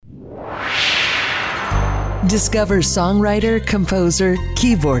Discover songwriter, composer,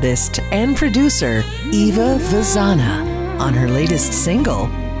 keyboardist, and producer Eva Vazzana on her latest single,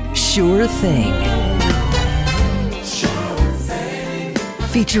 Sure Thing.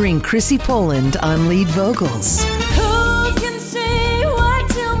 Featuring Chrissy Poland on lead vocals. Who can say what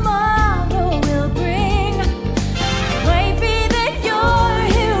tomorrow will bring? Might be that you're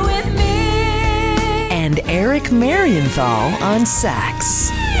here with me. And Eric Marienthal on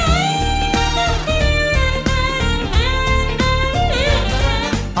sax.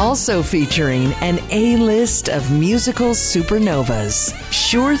 Also featuring an A-list of musical supernovas.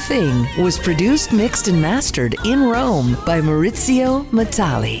 Sure Thing was produced, mixed, and mastered in Rome by Maurizio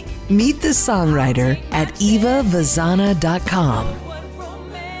Matali. Meet the songwriter at evavazzana.com.